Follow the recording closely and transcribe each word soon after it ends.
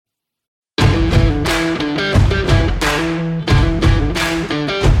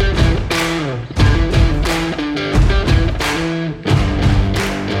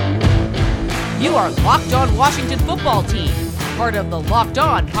Locked On Washington Football Team, part of the Locked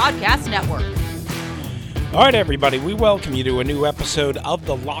On Podcast Network. All right, everybody, we welcome you to a new episode of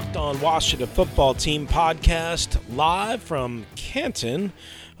the Locked On Washington Football Team podcast, live from Canton,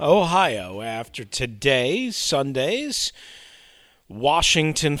 Ohio. After today's, Sunday's,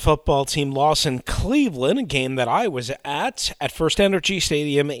 Washington Football Team loss in Cleveland, a game that I was at First Energy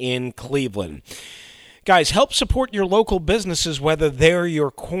Stadium in Cleveland. Guys, help support your local businesses, whether they're your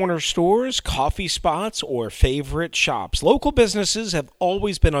corner stores, coffee spots, or favorite shops. Local businesses have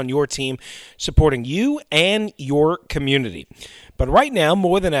always been on your team, supporting you and your community. But right now,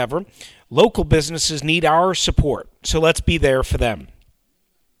 more than ever, local businesses need our support, so let's be there for them.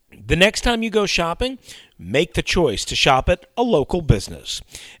 The next time you go shopping, make the choice to shop at a local business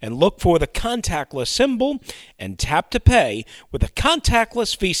and look for the contactless symbol and tap to pay with a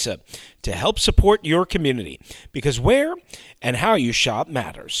contactless Visa to help support your community, because where and how you shop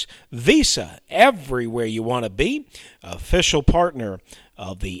matters. Visa, everywhere you want to be, official partner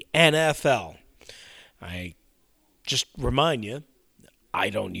of the NFL. I just remind you, I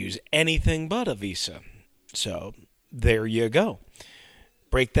don't use anything but a Visa. So there you go.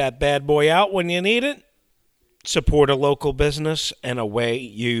 Break that bad boy out when you need it. Support a local business, and away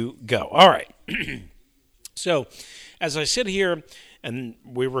you go. All right. So, as I sit here, and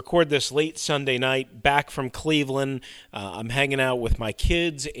we record this late Sunday night, back from Cleveland, I'm hanging out with my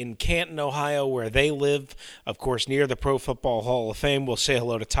kids in Canton, Ohio, where they live, of course, near the Pro Football Hall of Fame. We'll say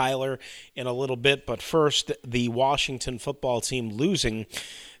hello to Tyler in a little bit, but first, the Washington Football Team losing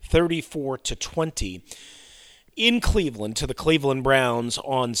 34-20. In Cleveland to the Cleveland Browns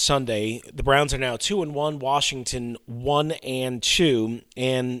on Sunday. The Browns are now 2-1, Washington 1-2.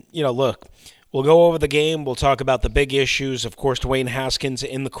 And, look, we'll go over the game. We'll talk about the big issues. Of course, Dwayne Haskins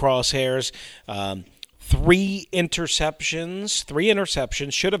in the crosshairs. Three interceptions.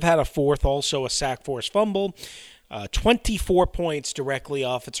 Should have had a fourth, also a sack forced fumble. 24 points directly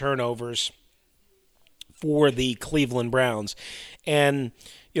off of turnovers for the Cleveland Browns. And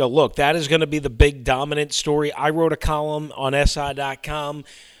look, that is going to be the big dominant story. I wrote a column on SI.com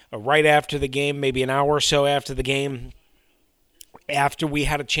right after the game, maybe an hour or so after the game, after we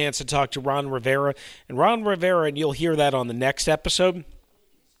had a chance to talk to Ron Rivera. And Ron Rivera, and you'll hear that on the next episode,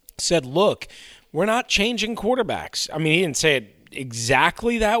 said, look, we're not changing quarterbacks. I mean, he didn't say it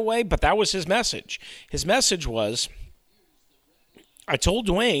exactly that way, but that was his message. His message was, I told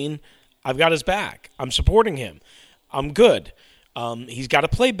Dwayne I've got his back. I'm supporting him. I'm good. He's got to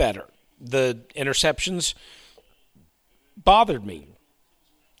play better. The interceptions bothered me.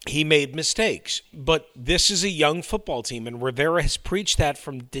 He made mistakes. But this is a young football team, and Rivera has preached that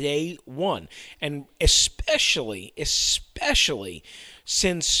from day one. And especially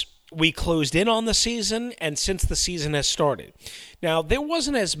since we closed in on the season and since the season has started. Now, there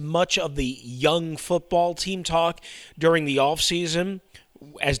wasn't as much of the young football team talk during the offseason,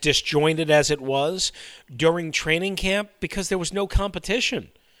 as disjointed as it was during training camp, because there was no competition.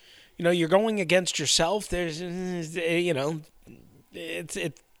 You're going against yourself. There's,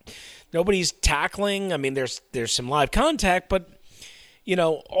 nobody's tackling. I mean, there's some live contact, but,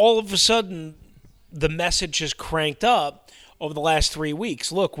 all of a sudden the message has cranked up over the last 3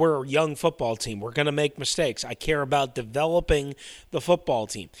 weeks. Look, we're a young football team. We're going to make mistakes. I care about developing the football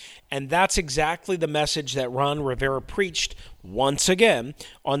team. And that's exactly the message that Ron Rivera preached once again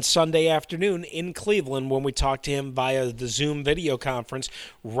on Sunday afternoon in Cleveland when we talked to him via the Zoom video conference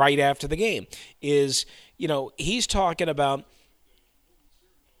right after the game. He's talking about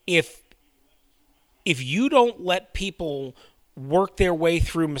if you don't let people work their way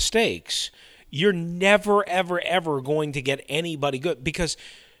through mistakes, you're never, ever, ever going to get anybody good, because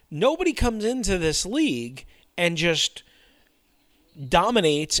nobody comes into this league and just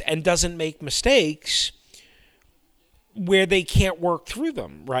dominates and doesn't make mistakes where they can't work through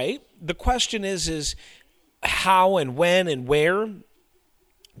them, right? The question is how and when and where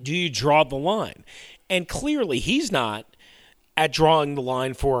do you draw the line? And clearly he's not at drawing the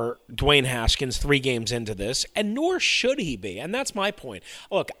line for Dwayne Haskins 3 games into this, and nor should he be. And that's my point.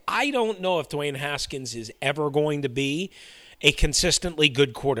 Look, I don't know if Dwayne Haskins is ever going to be a consistently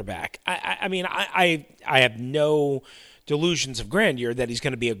good quarterback. I have no delusions of grandeur that he's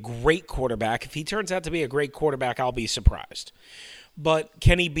going to be a great quarterback. If he turns out to be a great quarterback, I'll be surprised. But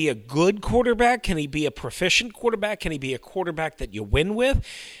can he be a good quarterback? Can he be a proficient quarterback? Can he be a quarterback that you win with?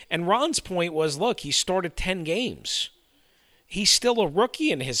 And Ron's point was, look, he started 10 games. He's still a rookie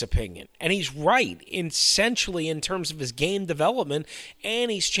in his opinion, and he's right essentially in terms of his game development,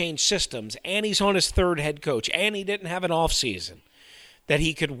 and he's changed systems, and he's on his 3rd head coach, and he didn't have an offseason that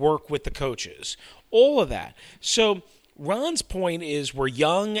he could work with the coaches. All of that. So Ron's point is we're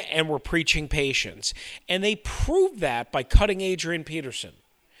young and we're preaching patience. And they proved that by cutting Adrian Peterson.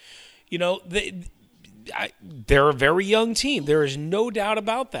 You know, they're a very young team. There is no doubt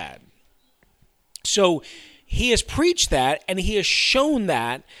about that. So he has preached that, and he has shown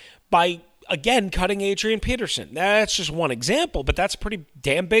that by, again, cutting Adrian Peterson. That's just one example, but that's a pretty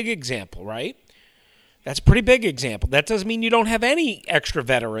damn big example, right? That's a pretty big example. That doesn't mean you don't have any extra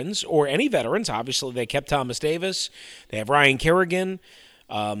veterans or any veterans. Obviously, they kept Thomas Davis. They have Ryan Kerrigan,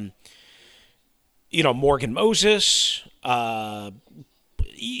 Morgan Moses. So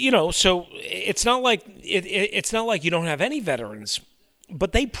it's not like it's not like you don't have any veterans,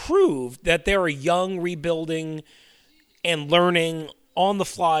 but they proved that they're a young, rebuilding, and learning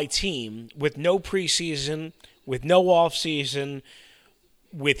on-the-fly team with no preseason, with no offseason,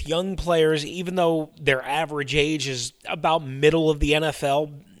 with young players, even though their average age is about middle of the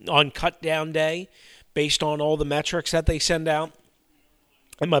NFL on cut-down day, based on all the metrics that they send out.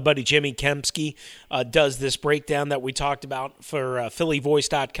 And my buddy Jimmy Kempski does this breakdown that we talked about for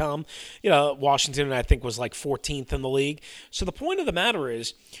PhillyVoice.com. Washington, I think, was like 14th in the league. So the point of the matter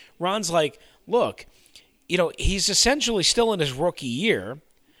is, Ron's like, look, he's essentially still in his rookie year.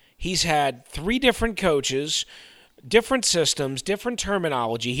 He's had 3 different coaches, different systems, different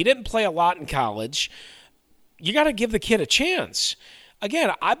terminology. He didn't play a lot in college. You got to give the kid a chance.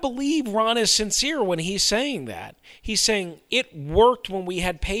 Again, I believe Ron is sincere when he's saying that. He's saying it worked when we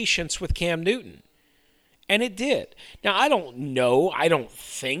had patience with Cam Newton. And it did. Now, I don't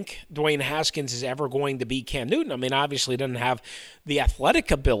think Dwayne Haskins is ever going to be Cam Newton. I mean, obviously he doesn't have the athletic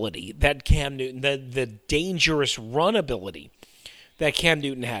ability that Cam Newton, the dangerous run ability that Cam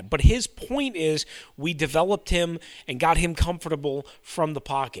Newton had. But his point is we developed him and got him comfortable from the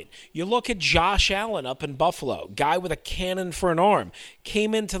pocket. You look at Josh Allen up in Buffalo, guy with a cannon for an arm,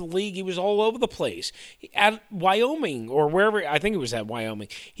 came into the league, he was all over the place. At Wyoming or wherever, I think it was at Wyoming,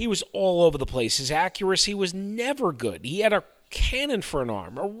 he was all over the place. His accuracy was never good. He had a cannon for an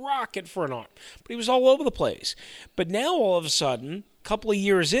arm, a rocket for an arm, but he was all over the place. But now all of a sudden, a couple of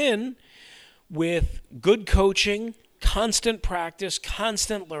years in, with good coaching, constant practice,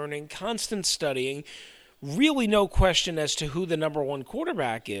 constant learning, constant studying, really no question as to who the number 1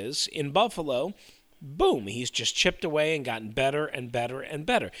 quarterback is in Buffalo. Boom, he's just chipped away and gotten better and better and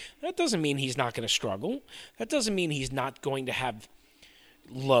better. That doesn't mean he's not going to struggle. That doesn't mean he's not going to have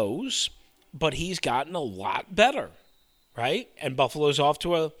lows, but he's gotten a lot better, right? And Buffalo's off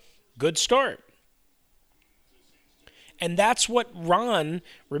to a good start. And that's what Ron,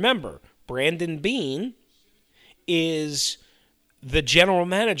 remember, Brandon Beane is the general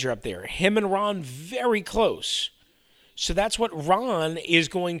manager up there. Him and Ron very close. So that's what Ron is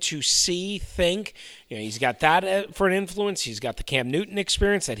going to see, think. He's got that for an influence. He's got the Cam Newton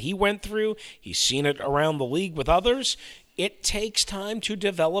experience that he went through. He's seen it around the league with others. It takes time to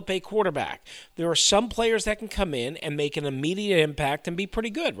develop a quarterback. There are some players that can come in and make an immediate impact and be pretty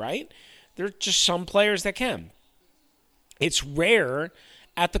good, right? There are just some players that can. It's rare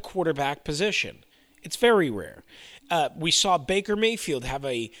at the quarterback position. It's very rare. We saw Baker Mayfield have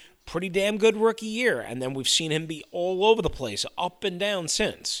a pretty damn good rookie year, and then we've seen him be all over the place, up and down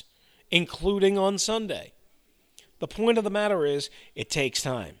since, including on Sunday. The point of the matter is it takes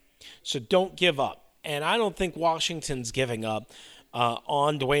time. So don't give up. And I don't think Washington's giving up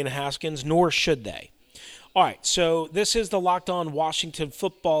on Dwayne Haskins, nor should they. All right, so this is the Locked On Washington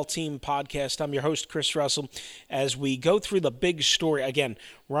Football Team podcast. I'm your host, Chris Russell. As we go through the big story, again,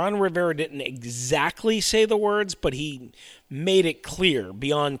 Ron Rivera didn't exactly say the words, but he made it clear,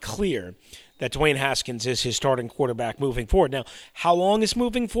 beyond clear, that Dwayne Haskins is his starting quarterback moving forward. Now, how long is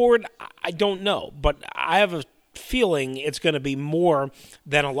moving forward? I don't know, but I have a feeling it's going to be more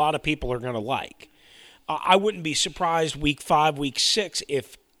than a lot of people are going to like. I wouldn't be surprised week 5, week 6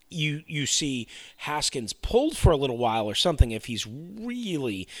 if you see Haskins pulled for a little while or something, if he's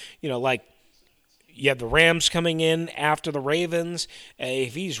really, like you have the Rams coming in after the Ravens.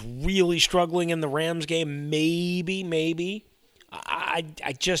 If he's really struggling in the Rams game, maybe. I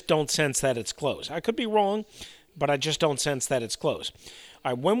just don't sense that it's close. I could be wrong, but I just don't sense that it's close.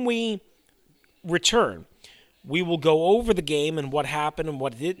 All right, when we return, we will go over the game and what happened and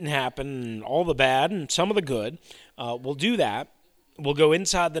what didn't happen and all the bad and some of the good. We'll do that. We'll go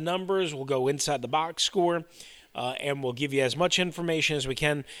inside the numbers, we'll go inside the box score, and we'll give you as much information as we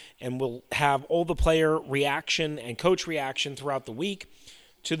can, and we'll have all the player reaction and coach reaction throughout the week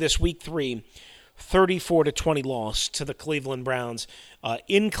to this Week 3 34-20 loss to the Cleveland Browns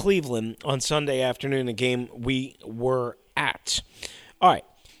in Cleveland on Sunday afternoon, a game we were at. All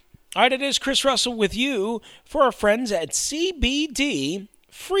right, it is Chris Russell with you for our friends at CBD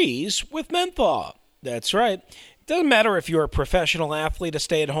Freeze with Menthol. That's right. Doesn't matter if you're a professional athlete, a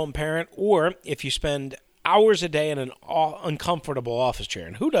stay-at-home parent, or if you spend hours a day in an uncomfortable office chair.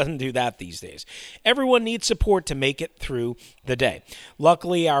 And who doesn't do that these days? Everyone needs support to make it through the day.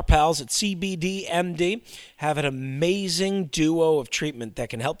 Luckily, our pals at CBD have an amazing duo of treatment that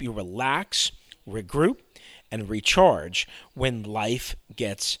can help you relax, regroup, and recharge when life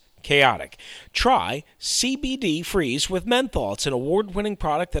gets chaotic. Try CBD Freeze with Menthol. It's an award-winning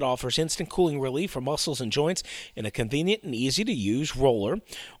product that offers instant cooling relief for muscles and joints in a convenient and easy-to-use roller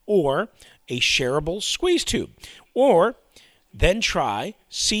or a shareable squeeze tube. Or then try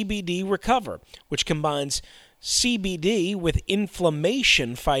CBD Recover, which combines CBD with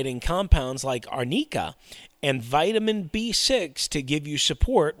inflammation-fighting compounds like arnica and vitamin B6 to give you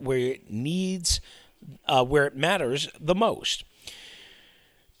support where it matters the most.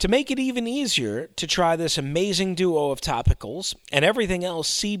 To make it even easier to try this amazing duo of topicals and everything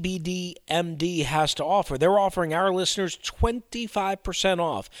else CBDMD has to offer, they're offering our listeners 25%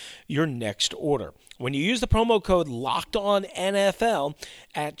 off your next order when you use the promo code LOCKEDONNFL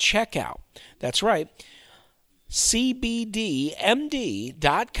at checkout. That's right. CBDMD.com,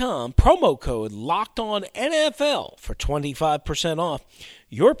 promo code LOCKEDONNFL for 25% off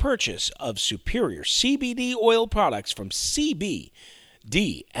your purchase of superior CBD oil products from CBDMD.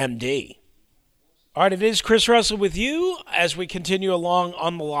 All right, it is Chris Russell with you as we continue along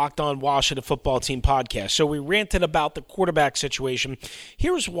on the Locked On Washington Football Team podcast. So we ranted about the quarterback situation.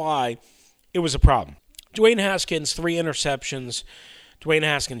 Here's why it was a problem. Dwayne Haskins, 3 interceptions. Dwayne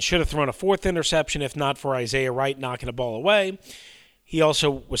Haskins should have thrown a 4th interception if not for Isaiah Wright knocking the ball away. He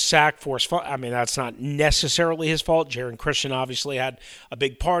also was sacked, forced fumble. I mean, that's not necessarily his fault. Jaron Christian obviously had a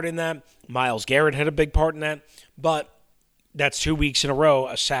big part in that. Myles Garrett had a big part in that. But that's 2 weeks in a row,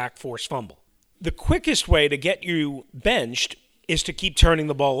 a sack, forced fumble. The quickest way to get you benched is to keep turning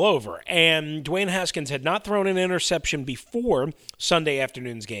the ball over. And Dwayne Haskins had not thrown an interception before Sunday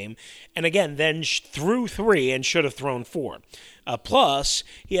afternoon's game. And again, then threw 3 and should have thrown 4. Plus,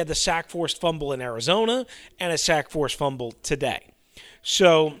 he had the sack, forced fumble in Arizona and a sack, forced fumble today.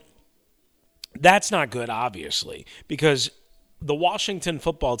 So that's not good, obviously, because the Washington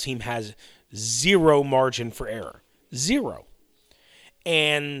football team has zero margin for error. Zero.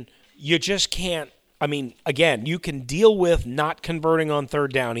 And you just can't, I mean, again, you can deal with not converting on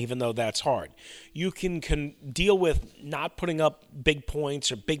 3rd down, even though that's hard. You can deal with not putting up big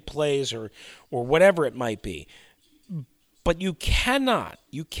points or big plays or whatever it might be. But you cannot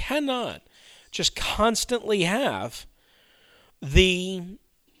just constantly have the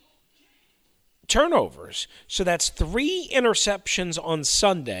turnovers. So that's 3 interceptions on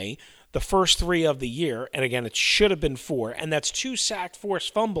Sunday, the first 3 of the year, and again, it should have been 4, and that's 2 sacked,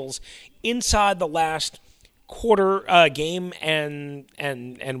 forced fumbles inside the last quarter game and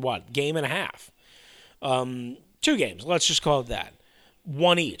what? Game and a half. 2 games, let's just call it that.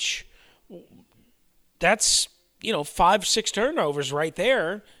 1 each. That's, 5-6 turnovers right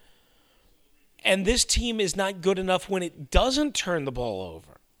there. And this team is not good enough when it doesn't turn the ball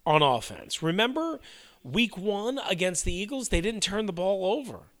over on offense. Remember, week 1 against the Eagles, they didn't turn the ball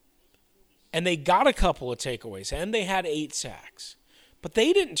over. And they got a couple of takeaways, and they had 8 sacks. But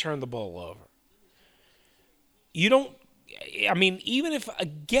they didn't turn the ball over. Even if,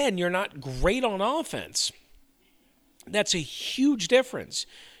 again, you're not great on offense, that's a huge difference.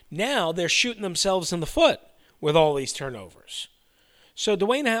 Now they're shooting themselves in the foot with all these turnovers. So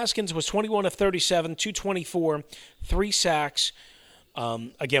Dwayne Haskins was 21 of 37, 224, 3 sacks.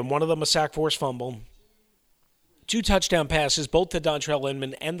 Again, one of them a sack, forced fumble. 2 touchdown passes, both to Dontrell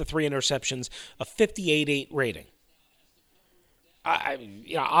Inman, and the 3 interceptions, a 58-8 rating.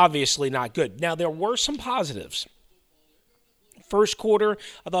 Obviously not good. Now, there were some positives. First quarter,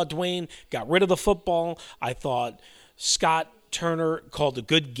 I thought Dwayne got rid of the football. I thought Scott Turner called a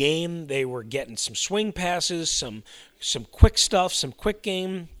good game. They were getting some swing passes, some quick stuff, some quick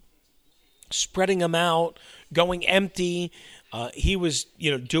game, spreading them out, going empty. He was,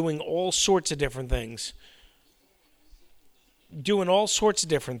 doing all sorts of different things.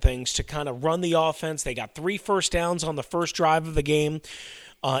 To kind of run the offense. They got 3 first downs on the first drive of the game.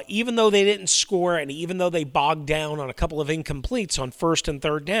 Even though they didn't score and even though they bogged down on a couple of incompletes on 1st and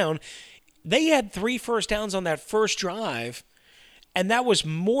 3rd down, they had 3 first downs on that first drive, and that was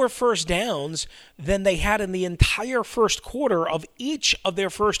more first downs than they had in the entire first quarter of each of their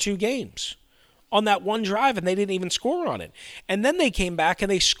first 2 games on that one drive, and they didn't even score on it. And then they came back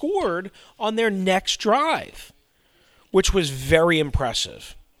and they scored on their next drive, which was very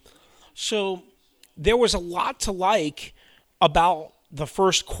impressive. So there was a lot to like about the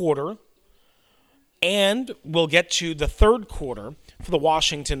first quarter. And we'll get to the third quarter for the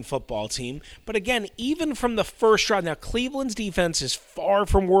Washington football team. But again, even from the first drive, now Cleveland's defense is far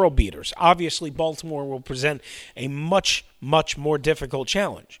from world beaters. Obviously, Baltimore will present a much, much more difficult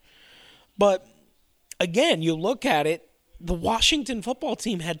challenge. But again, you look at it, the Washington football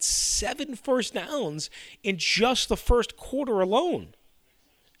team had 7 first downs in just the first quarter alone.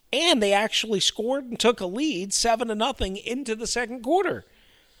 And they actually scored and took a lead 7-0 into the second quarter.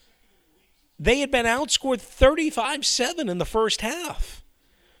 They had been outscored 35-7 in the first half.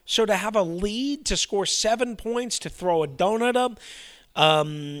 So to have a lead, to score 7 points, to throw a donut up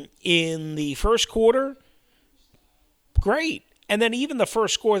in the first quarter, great. And then even the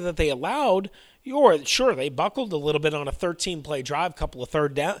first score that they allowed, sure, they buckled a little bit on a 13-play drive, couple of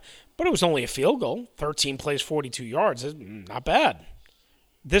third down, but it was only a field goal. 13 plays, 42 yards. Not bad.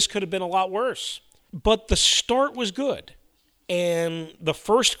 This could have been a lot worse. But the start was good. And the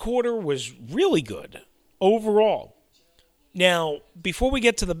first quarter was really good overall. Now, before we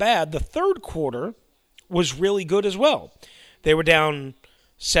get to the bad, the third quarter was really good as well. They were down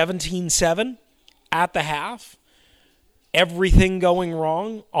 17-7 at the half. Everything going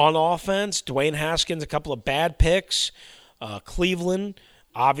wrong on offense. Dwayne Haskins, a couple of bad picks. Cleveland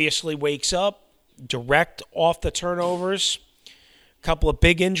obviously wakes up direct off the turnovers. Couple of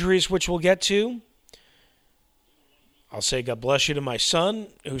big injuries, which we'll get to. I'll say God bless you to my son,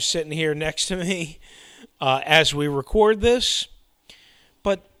 who's sitting here next to me as we record this.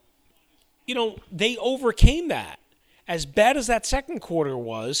 But, they overcame that. As bad as that second quarter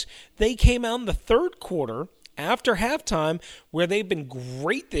was, they came out in the third quarter after halftime, where they've been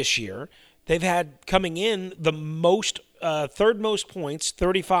great this year. They've had, coming in, the third most points,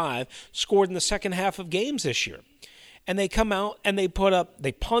 35, scored in the second half of games this year. And they come out and they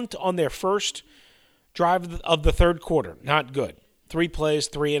punt on their first drive of the third quarter. Not good. 3 plays,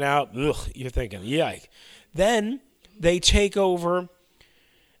 3 and out. Ugh, you're thinking, yike. Then they take over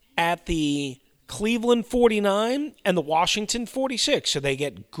at the Cleveland 49 and the Washington 46. So they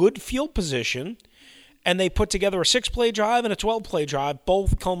get good field position, and they put together a 6-play drive and a 12-play drive,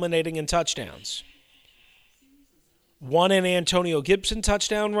 both culminating in touchdowns. One an Antonio Gibson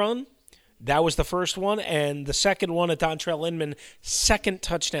touchdown run. That was the first one, and the second one, a Dontrell Inman second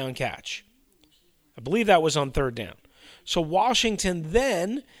touchdown catch. I believe that was on third down. So Washington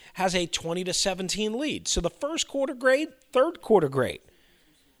then has a 20-17 lead. So the first quarter great, third quarter great.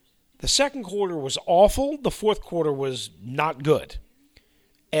 The second quarter was awful. The fourth quarter was not good.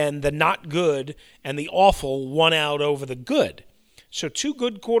 And the not good and the awful won out over the good. So 2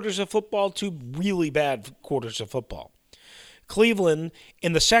 good quarters of football, 2 really bad quarters of football. Cleveland,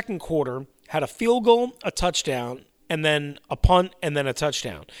 in the second quarter, had a field goal, a touchdown, and then a punt, and then a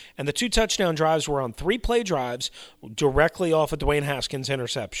touchdown. And the 2 touchdown drives were on 3-play drives directly off of Dwayne Haskins'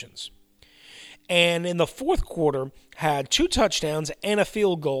 interceptions. And in the fourth quarter, had 2 touchdowns and a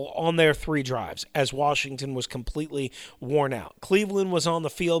field goal on their 3 drives, as Washington was completely worn out. Cleveland was on the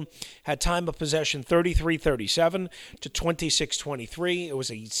field, had time of possession 33-37 to 26-23. It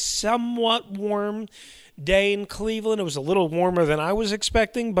was a somewhat warm day in Cleveland. It was a little warmer than I was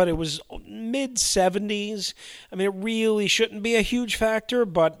expecting, but it was mid-70s. I mean, it really shouldn't be a huge factor,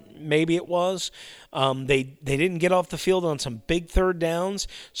 but maybe it was. They didn't get off the field on some big third downs,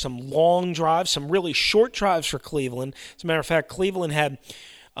 some long drives, some really short drives for Cleveland. As a matter of fact, Cleveland had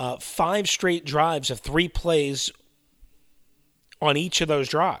 5 straight drives of 3 plays on each of those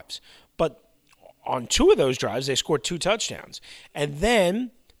drives. But on 2 of those drives, they scored 2 touchdowns. And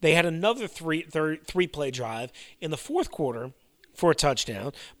then they had another 3-play drive in the fourth quarter for a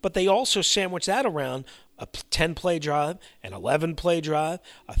touchdown, but they also sandwiched that around a 10-play drive, an 11-play drive,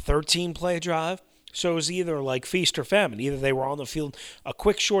 a 13-play drive. So it was either like feast or famine. Either they were on the field a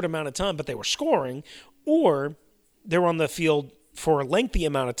quick, short amount of time, but they were scoring, or they were on the field for a lengthy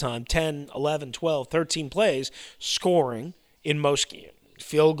amount of time, 10, 11, 12, 13 plays, scoring in most games,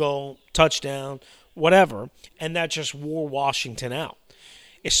 field goal, touchdown, whatever, and that just wore Washington out.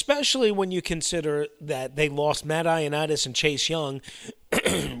 Especially when you consider that they lost Matt Ioannidis and Chase Young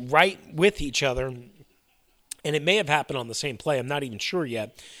right with each other, and it may have happened on the same play. I'm not even sure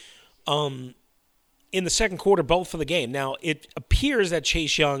yet. In the second quarter, both for the game. Now, it appears that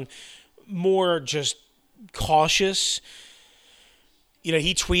Chase Young, more just cautious.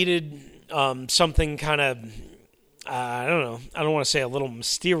 He tweeted something kind of, I don't know. I don't want to say a little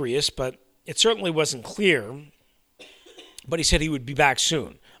mysterious, but it certainly wasn't clear. But he said he would be back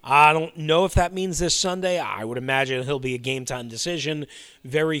soon. I don't know if that means this Sunday. I would imagine he'll be a game-time decision.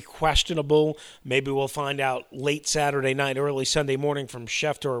 Very questionable. Maybe we'll find out late Saturday night, early Sunday morning from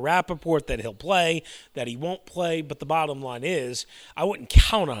Schefter or Rappaport that he'll play, that he won't play. But the bottom line is, I wouldn't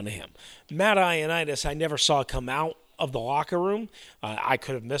count on him. Matt Ioannidis, I never saw come out of the locker room. I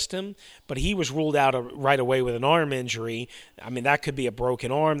could have missed him, but he was ruled out right away with an arm injury. I mean, that could be a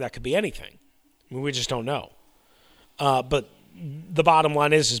broken arm. That could be anything. I mean, we just don't know. But the bottom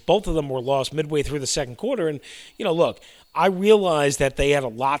line is both of them were lost midway through the second quarter. And, look, I realize that they had a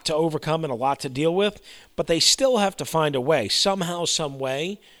lot to overcome and a lot to deal with, but they still have to find a way, somehow, some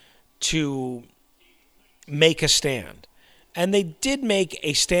way, to make a stand. And they did make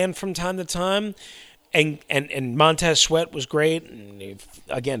a stand from time to time. And Montez Sweat was great. And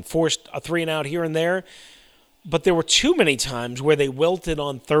again, forced a 3-and-out here and there. But there were too many times where they wilted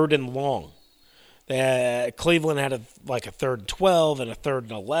on 3rd and long. Cleveland had a 3rd and 12 and a 3rd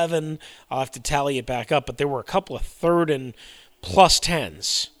and 11. I'll have to tally it back up. But there were a couple of 3rd and plus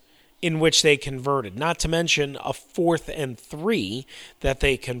 10s in which they converted. Not to mention a 4th and 3 that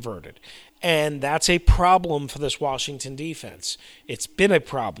they converted. And that's a problem for this Washington defense. It's been a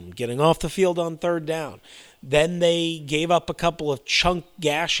problem getting off the field on 3rd down. Then they gave up a couple of chunk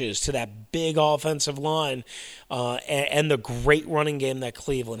gashes to that big offensive line and the great running game that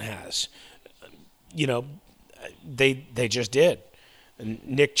Cleveland has. They just did. And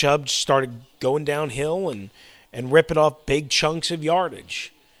Nick Chubb started going downhill and ripping off big chunks of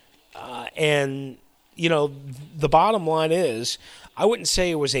yardage. The bottom line is, I wouldn't say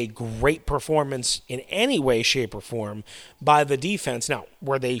it was a great performance in any way, shape, or form by the defense. Now,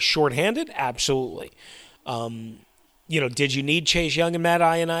 were they shorthanded? Absolutely. Did you need Chase Young and Matt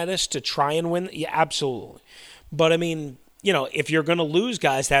Ioannidis to try and win? Yeah, absolutely. But, if you're going to lose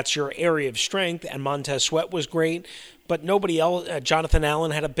guys, that's your area of strength, and Montez Sweat was great. But nobody else, Jonathan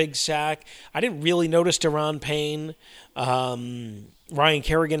Allen had a big sack. I didn't really notice Deron Payne. Ryan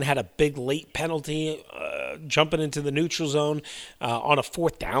Kerrigan had a big late penalty jumping into the neutral zone on a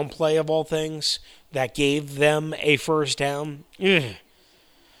 4th down play of all things that gave them a 1st down. Ugh.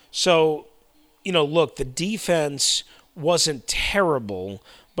 So, look, the defense wasn't terrible,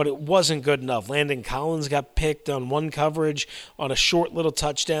 but it wasn't good enough. Landon Collins got picked on one coverage on a short little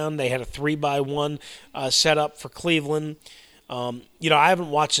touchdown. They had a 3-by-1 set up for Cleveland. I haven't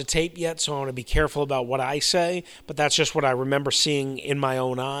watched the tape yet, so I want to be careful about what I say, but that's just what I remember seeing in my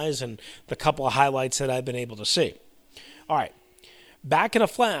own eyes and the couple of highlights that I've been able to see. All right, back in a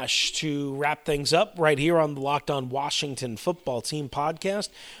flash to wrap things up right here on the Locked On Washington Football Team podcast.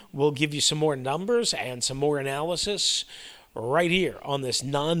 We'll give you some more numbers and some more analysis right here on this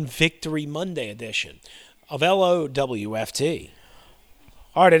non-Victory Monday edition of LOWFT.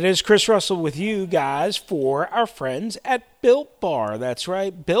 All right, it is Chris Russell with you guys for our friends at Built Bar. That's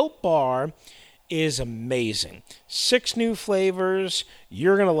right, Built Bar is amazing. 6 new flavors.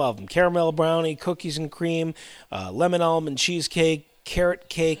 You're going to love them. Caramel brownie, cookies and cream, lemon almond cheesecake, carrot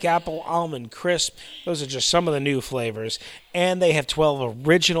cake, apple almond crisp. Those are just some of the new flavors. And they have 12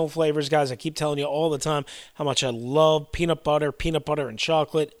 original flavors, guys. I keep telling you all the time how much I love peanut butter and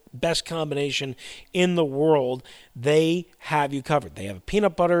chocolate. Best combination in the world. They have you covered. They have a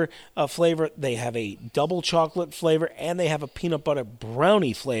peanut butter flavor, they have a double chocolate flavor, and they have a peanut butter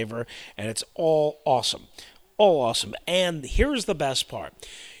brownie flavor, and it's all awesome. All awesome. And here's the best part.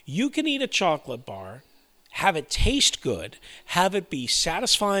 You can eat a chocolate bar, have it taste good, have it be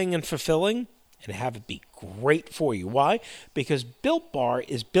satisfying and fulfilling, and have it be great for you. Why? Because Built Bar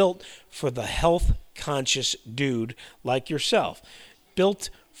is built for the health-conscious dude like yourself. Built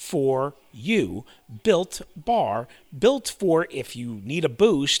for you. Built Bar. Built for if you need a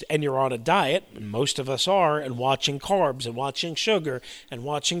boost and you're on a diet, and most of us are, and watching carbs and watching sugar and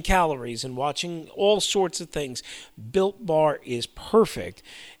watching calories and watching all sorts of things. Built Bar is perfect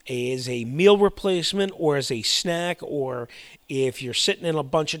as a meal replacement or as a snack, or if you're sitting in a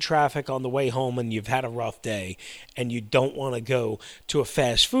bunch of traffic on the way home and you've had a rough day and you don't want to go to a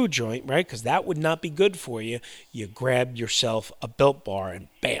fast food joint, right? Because that would not be good for you. You grab yourself a Built Bar and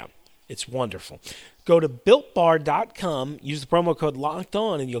bam, it's wonderful. Go to BuiltBar.com, use the promo code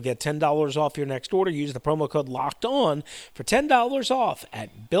LOCKEDON, and you'll get $10 off your next order. Use the promo code LOCKEDON for $10 off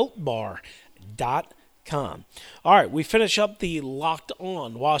at BuiltBar.com. All right, we finish up the Locked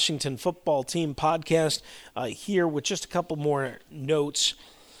On Washington Football Team podcast here with just a couple more notes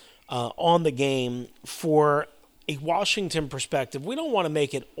on the game. For a Washington perspective, we don't want to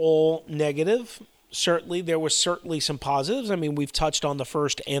make it all negative, certainly. There was certainly some positives. I mean, we've touched on the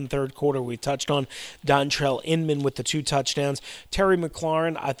first and third quarter. We touched on Dontrell Inman with the 2 touchdowns. Terry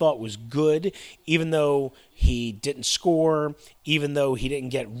McLaurin, I thought, was good, even though he didn't score, even though he didn't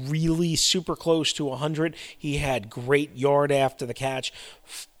get really super close to 100. He had great yard after the catch.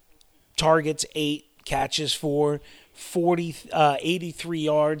 Targets 8, catches 4. 83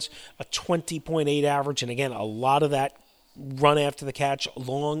 yards, a 20.8 average, and again, a lot of that run after the catch,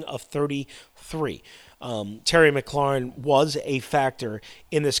 long of 33. Terry McLaurin was a factor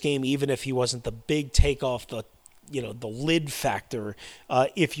in this game, even if he wasn't the big takeoff, the lid factor,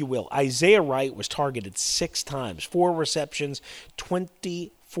 if you will. Isaiah Wright was targeted 6 times, 4 receptions,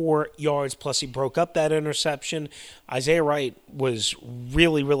 24 yards, plus he broke up that interception. Isaiah Wright was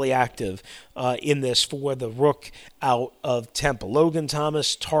really, really active in this for the Rook out of Temple. Logan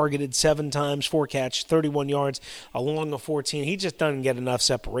Thomas targeted 7 times, 4 catches, 31 yards, along of 14. He just doesn't get enough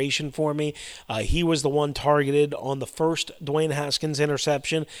separation for me. He was the one targeted on the first Dwayne Haskins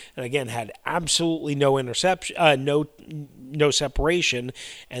interception, and again had absolutely no interception, no separation,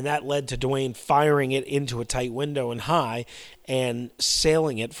 and that led to Dwayne firing it into a tight window and high and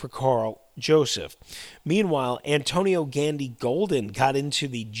sailing it for Carl Joseph. Meanwhile, Antonio Gandy Golden got into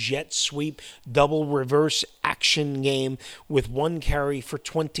the jet sweep double reverse action game with 1 carry for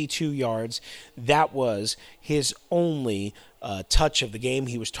 22 yards. That was his only touch of the game.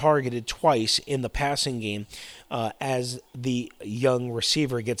 He was targeted twice in the passing game as the young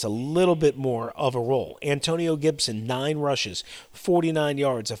receiver gets a little bit more of a role. Antonio Gibson, 9 rushes, 49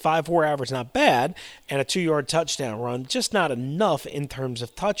 yards, a 5.4 average, not bad, and a 2-yard touchdown run, just not enough in terms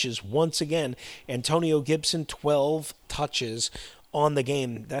of touches. Once again, Antonio Gibson, 12 touches on the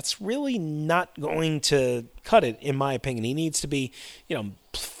game. That's really not going to cut it, in my opinion. He needs to be,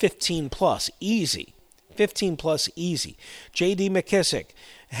 15 plus, easy. 15 plus easy. J.D. McKissick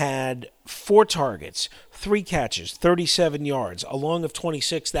had 4 targets, 3 catches, 37 yards, along of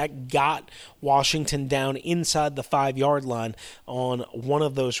 26. That got Washington down inside the 5-yard line on one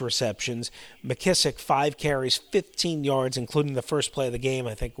of those receptions. McKissick, 5 carries, 15 yards, including the first play of the game.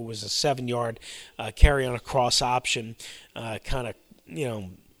 I think it was a 7-yard carry on a cross option, kind of,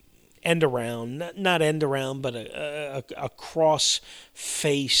 end around, not end around, but a cross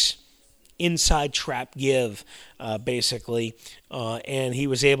face inside trap give, basically, and he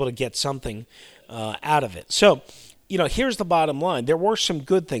was able to get something out of it. So, here's the bottom line. There were some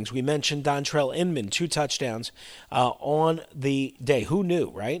good things. We mentioned Dontrell Inman, 2 touchdowns on the day. Who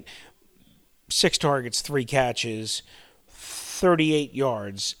knew, right? 6 targets, 3 catches, 38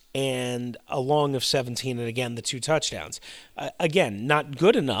 yards, and a long of 17, and again, the 2 touchdowns. Again, not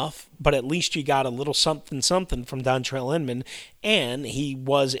good enough, but at least you got a little something from Dontrell Inman, and he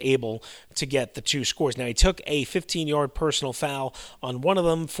was able to get the 2 scores. Now, he took a 15-yard personal foul on one of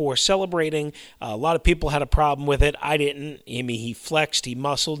them for celebrating. A lot of people had a problem with it. I didn't. I mean, he flexed, he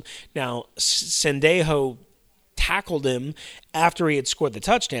muscled. Now, Sendejo tackled him after he had scored the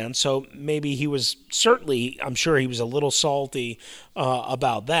touchdown, so maybe he was I'm sure he was a little salty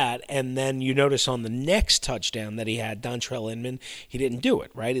about that. And then you notice on the next touchdown that he had, Dontrell Inman, he didn't do it,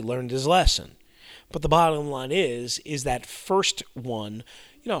 right? He learned his lesson. But the bottom line is that first one,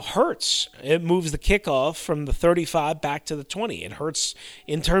 hurts. It moves the kickoff from the 35 back to the 20. It hurts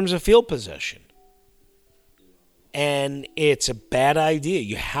in terms of field position. And it's a bad idea.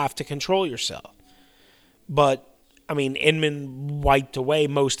 You have to control yourself. But Inman wiped away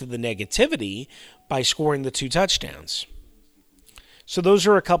most of the negativity by scoring the 2 touchdowns. So those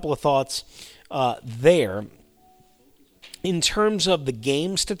are a couple of thoughts there. In terms of the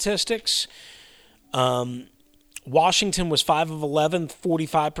game statistics, Washington was 5 of 11,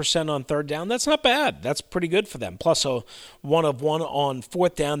 45% on third down. That's not bad. That's pretty good for them. Plus a 1 of 1 on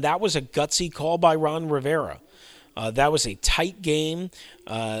fourth down. That was a gutsy call by Ron Rivera. That was a tight game.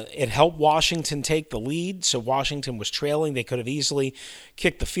 It helped Washington take the lead, so Washington was trailing. They could have easily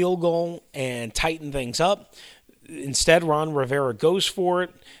kicked the field goal and tightened things up. Instead, Ron Rivera goes for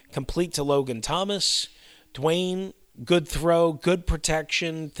it, complete to Logan Thomas. Dwayne, good throw, good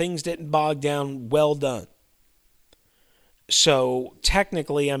protection. Things didn't bog down. Well done. So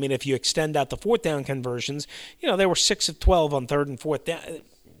technically, if you extend out the fourth down conversions, they were 6 of 12 on third and fourth down.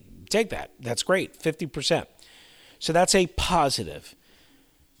 Take that. That's great, 50%. So that's a positive.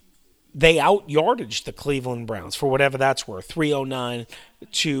 They out-yardaged the Cleveland Browns for whatever that's worth, 309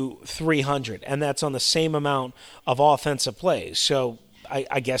 to 300, and that's on the same amount of offensive plays. So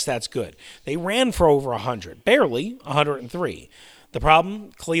I guess that's good. They ran for over 100, barely 103. The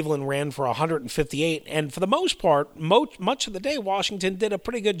problem, Cleveland ran for 158, and for the most part, much of the day, Washington did a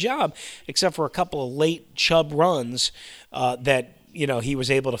pretty good job, except for a couple of late Chubb runs that he was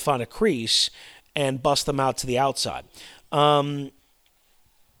able to find a crease and bust them out to the outside. Again,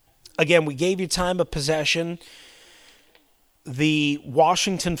 we gave you time of possession. The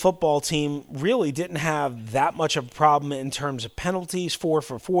Washington football team really didn't have that much of a problem in terms of penalties, 4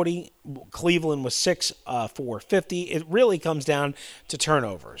 for 40. Cleveland was 6 for 50. It really comes down to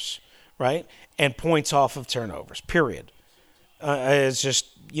turnovers, right? And points off of turnovers, period. It's just,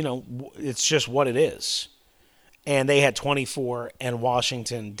 it's just what it is. And they had 24, and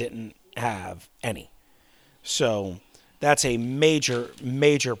Washington didn't have any. So that's a major,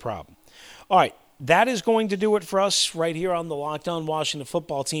 major problem. All right. That is going to do it for us right here on the Locked On Washington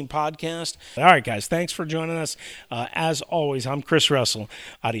Football Team podcast. All right, guys, thanks for joining us. As always, I'm Chris Russell.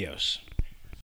 Adios.